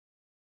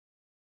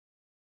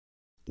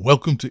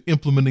Welcome to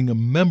implementing a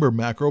member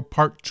macro,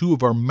 part 2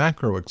 of our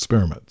macro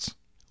experiments.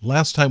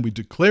 Last time we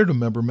declared a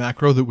member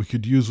macro that we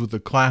could use with a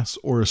class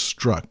or a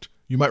struct.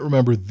 You might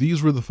remember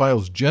these were the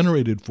files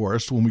generated for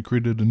us when we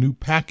created a new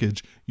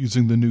package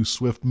using the new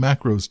Swift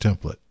macros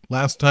template.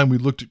 Last time we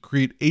looked at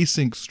create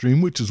async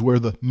stream, which is where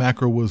the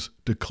macro was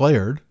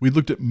declared. We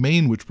looked at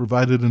main, which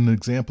provided an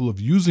example of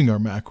using our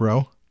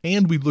macro.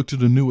 And we looked at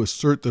a new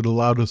assert that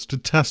allowed us to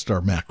test our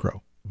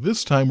macro.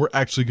 This time we're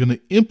actually going to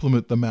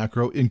implement the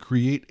macro in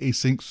create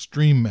async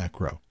stream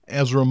macro.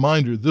 As a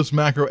reminder, this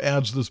macro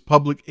adds this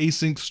public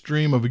async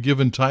stream of a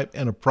given type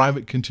and a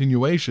private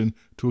continuation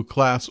to a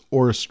class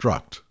or a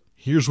struct.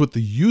 Here's what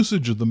the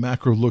usage of the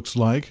macro looks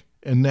like,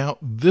 and now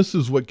this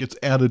is what gets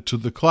added to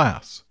the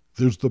class.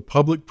 There's the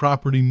public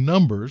property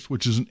numbers,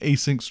 which is an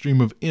async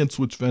stream of ints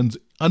which vends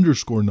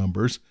underscore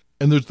numbers,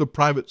 and there's the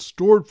private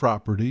stored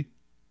property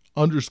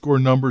underscore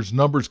numbers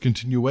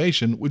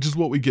continuation, which is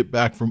what we get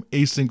back from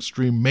async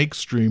stream make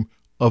stream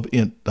of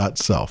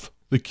int.self.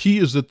 The key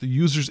is that the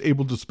user is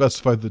able to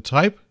specify the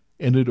type,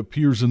 and it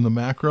appears in the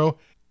macro,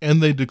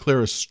 and they declare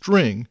a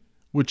string,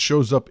 which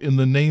shows up in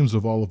the names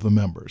of all of the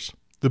members.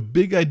 The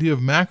big idea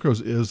of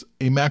macros is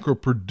a macro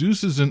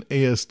produces an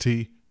AST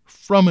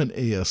from an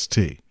AST.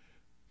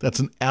 That's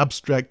an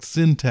abstract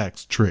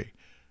syntax tree.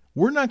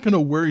 We're not going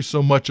to worry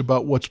so much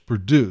about what's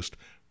produced.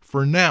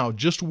 For now,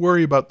 just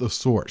worry about the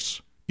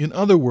source. In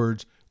other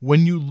words,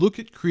 when you look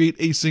at create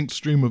async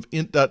stream of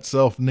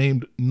int.self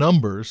named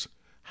numbers,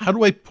 how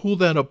do I pull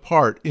that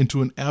apart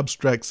into an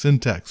abstract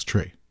syntax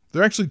tree?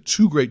 There are actually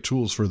two great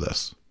tools for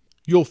this.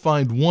 You'll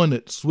find one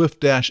at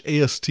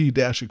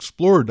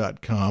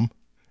swift-ast-explorer.com,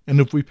 and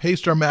if we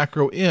paste our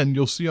macro in,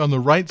 you'll see on the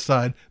right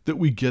side that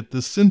we get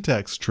this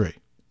syntax tree.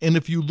 And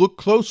if you look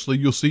closely,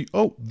 you'll see,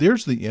 oh,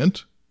 there's the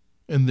int,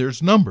 and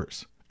there's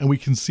numbers, and we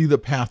can see the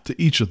path to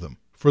each of them.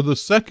 For the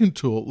second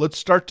tool, let's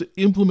start to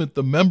implement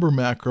the member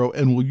macro,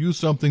 and we'll use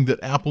something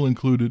that Apple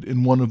included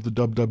in one of the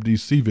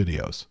WWDC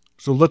videos.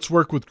 So let's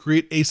work with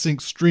create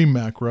async stream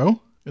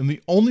macro, and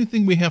the only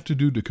thing we have to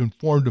do to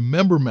conform to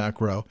member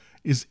macro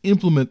is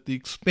implement the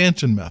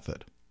expansion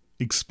method.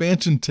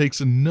 Expansion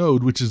takes a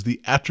node, which is the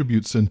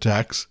attribute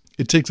syntax.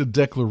 It takes a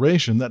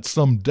declaration, that's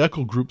some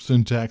decal group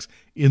syntax.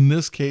 In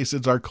this case,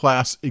 it's our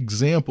class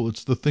example.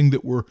 It's the thing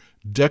that we're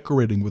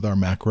decorating with our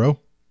macro.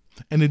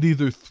 And it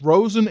either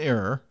throws an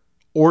error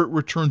or it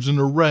returns an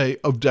array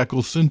of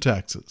decal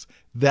syntaxes.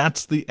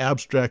 That's the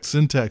abstract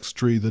syntax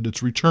tree that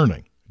it's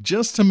returning.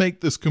 Just to make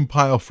this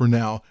compile for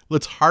now,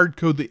 let's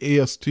hardcode the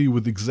AST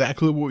with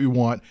exactly what we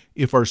want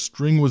if our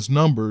string was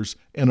numbers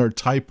and our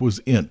type was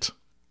int.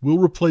 We'll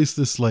replace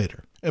this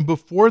later. And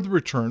before the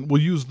return,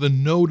 we'll use the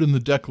node in the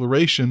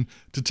declaration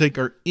to take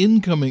our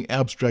incoming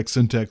abstract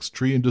syntax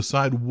tree and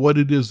decide what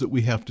it is that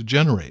we have to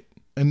generate.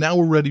 And now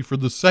we're ready for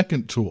the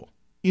second tool.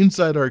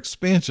 Inside our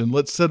expansion,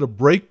 let's set a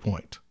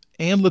breakpoint.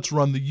 And let's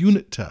run the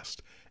unit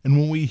test. And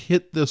when we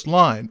hit this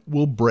line,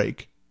 we'll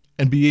break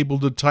and be able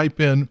to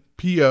type in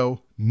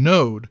PO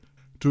node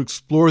to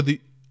explore the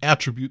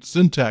attribute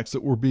syntax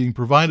that we're being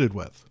provided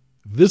with.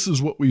 This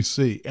is what we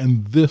see,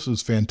 and this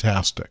is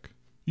fantastic.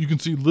 You can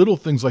see little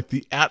things like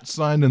the @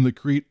 sign and the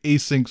create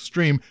async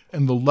stream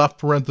and the left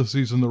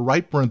parentheses and the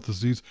right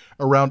parentheses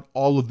around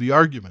all of the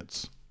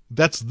arguments.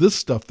 That's this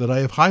stuff that I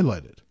have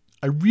highlighted.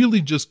 I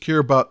really just care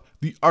about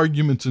the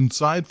arguments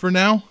inside for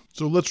now.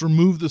 So let's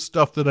remove the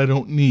stuff that I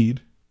don't need,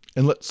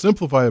 and let's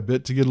simplify a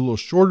bit to get a little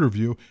shorter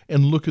view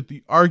and look at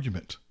the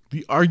argument.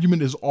 The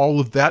argument is all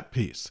of that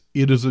piece.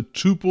 It is a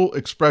tuple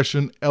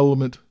expression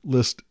element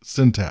list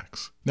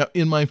syntax. Now,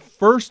 in my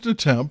first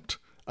attempt,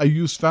 I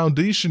used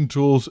foundation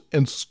tools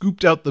and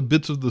scooped out the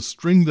bits of the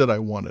string that I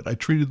wanted. I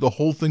treated the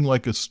whole thing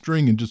like a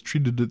string and just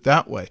treated it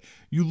that way.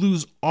 You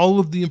lose all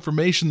of the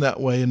information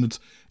that way, and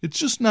it's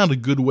just not a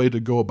good way to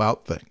go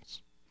about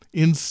things.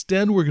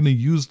 Instead, we're going to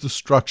use the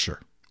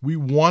structure. We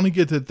want to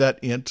get at that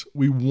int,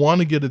 we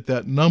want to get at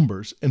that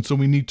numbers, and so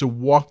we need to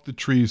walk the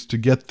trees to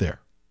get there.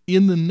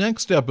 In the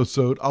next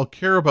episode, I'll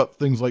care about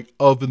things like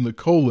of and the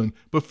colon,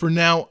 but for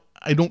now,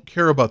 I don't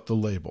care about the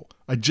label.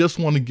 I just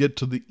want to get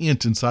to the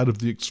int inside of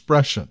the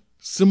expression.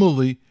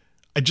 Similarly,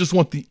 I just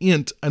want the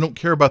int, I don't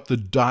care about the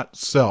dot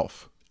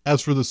self.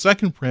 As for the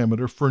second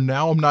parameter, for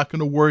now, I'm not going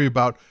to worry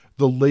about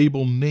the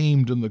label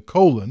named in the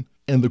colon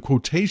and the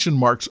quotation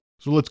marks,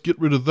 so let's get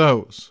rid of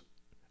those.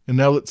 And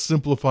now let's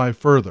simplify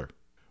further.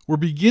 We're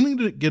beginning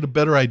to get a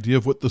better idea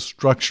of what the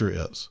structure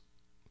is,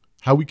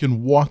 how we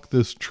can walk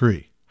this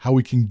tree, how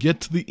we can get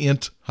to the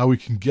int, how we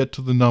can get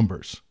to the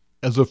numbers.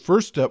 As a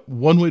first step,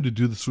 one way to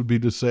do this would be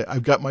to say,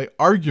 I've got my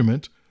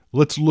argument,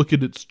 let's look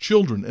at its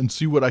children and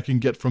see what I can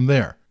get from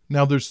there.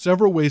 Now there's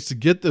several ways to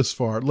get this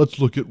far, let's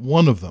look at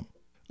one of them.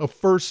 A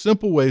first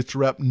simple way is to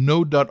wrap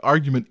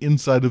node.argument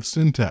inside of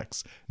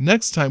syntax.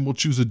 Next time we'll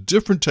choose a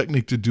different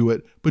technique to do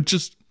it, but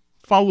just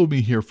follow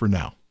me here for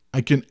now. I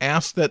can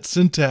ask that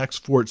syntax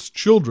for its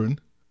children,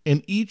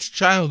 and each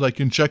child I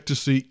can check to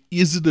see,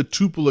 is it a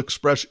tuple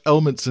express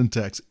element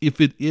syntax?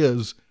 If it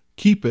is,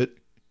 keep it.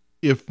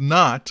 If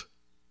not,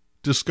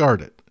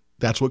 discard it.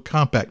 That's what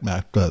compact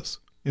map does.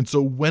 And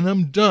so when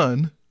I'm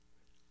done,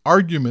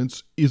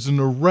 arguments is an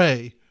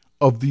array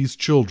of these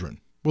children.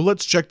 Well,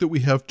 let's check that we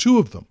have 2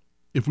 of them.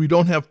 If we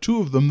don't have 2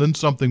 of them, then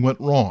something went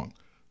wrong.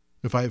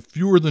 If I have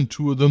fewer than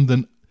 2 of them,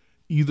 then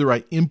either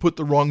I input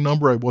the wrong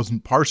number, I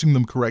wasn't parsing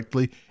them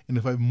correctly, and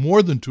if I have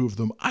more than 2 of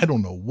them, I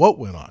don't know what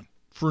went on.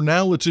 For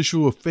now, let's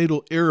issue a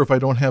fatal error if I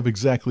don't have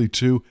exactly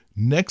 2.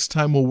 Next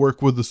time we'll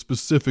work with a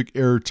specific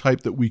error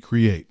type that we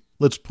create.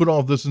 Let's put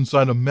all this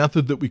inside a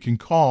method that we can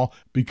call.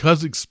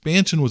 Because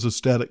expansion was a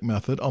static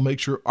method, I'll make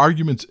sure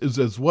arguments is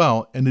as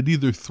well, and it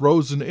either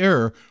throws an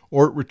error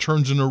or it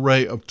returns an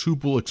array of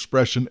tuple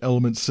expression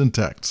element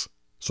syntax.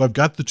 So I've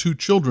got the 2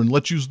 children.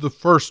 Let's use the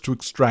first to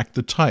extract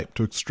the type,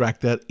 to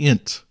extract that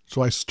int.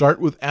 So I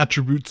start with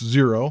attributes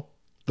 0,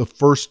 the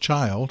first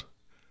child,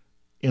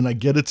 and I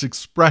get its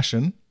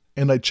expression,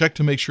 and I check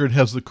to make sure it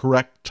has the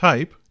correct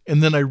type,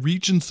 and then I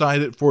reach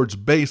inside it for its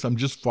base. I'm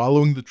just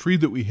following the tree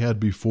that we had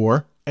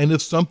before, and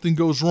if something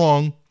goes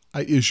wrong,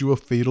 I issue a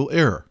fatal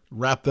error.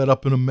 Wrap that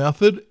up in a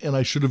method, and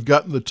I should have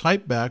gotten the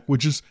type back,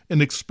 which is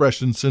an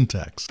expression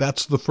syntax.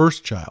 That's the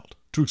first child.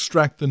 To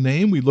extract the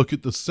name, we look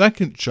at the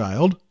second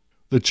child,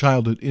 the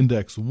child at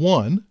index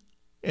 1,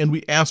 and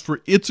we ask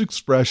for its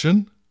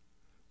expression.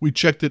 We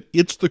check that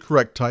it's the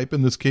correct type.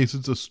 In this case,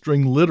 it's a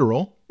string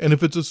literal. And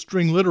if it's a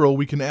string literal,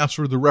 we can ask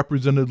for the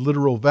represented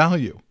literal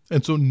value.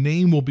 And so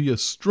name will be a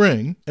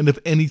string, and if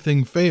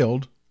anything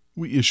failed,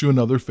 we issue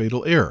another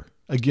fatal error.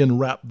 Again,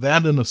 wrap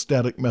that in a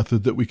static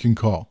method that we can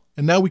call.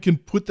 And now we can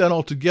put that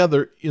all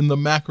together in the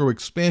macro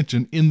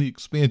expansion, in the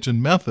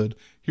expansion method.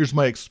 Here's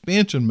my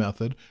expansion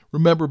method.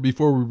 Remember,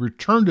 before we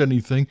returned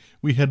anything,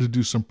 we had to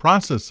do some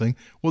processing.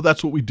 Well,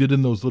 that's what we did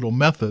in those little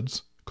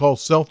methods. Call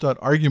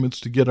self.arguments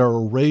to get our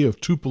array of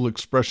tuple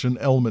expression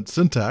element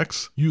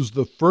syntax. Use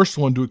the first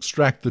one to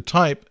extract the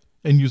type,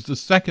 and use the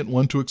second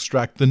one to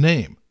extract the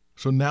name.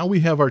 So now we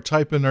have our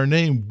type and our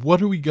name.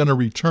 What are we going to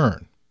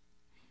return?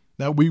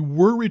 Now, we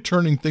were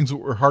returning things that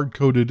were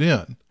hard-coded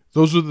in.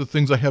 Those are the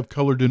things I have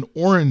colored in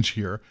orange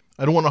here.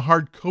 I don't want to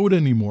hard code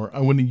anymore.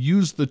 I want to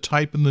use the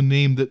type and the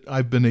name that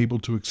I've been able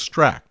to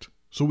extract.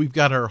 So we've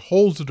got our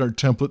holes in our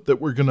template that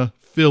we're going to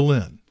fill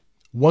in.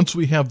 Once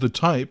we have the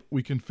type,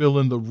 we can fill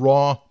in the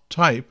raw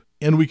type,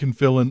 and we can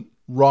fill in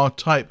raw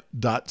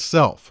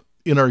type.self.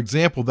 In our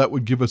example, that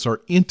would give us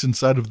our int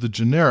inside of the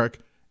generic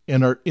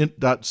and our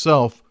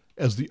int.self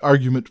as the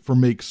argument for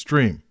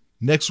makeStream.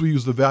 Next, we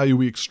use the value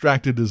we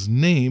extracted as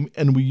name,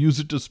 and we use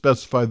it to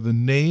specify the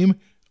name,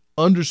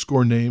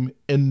 underscore name,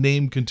 and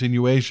name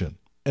continuation.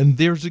 And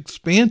there's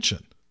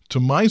expansion. To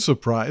my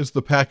surprise,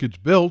 the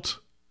package built,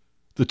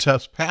 the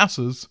test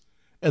passes,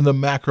 and the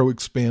macro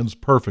expands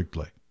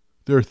perfectly.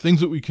 There are things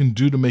that we can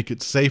do to make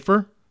it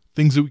safer,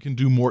 things that we can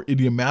do more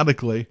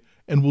idiomatically,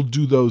 and we'll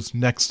do those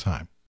next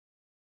time.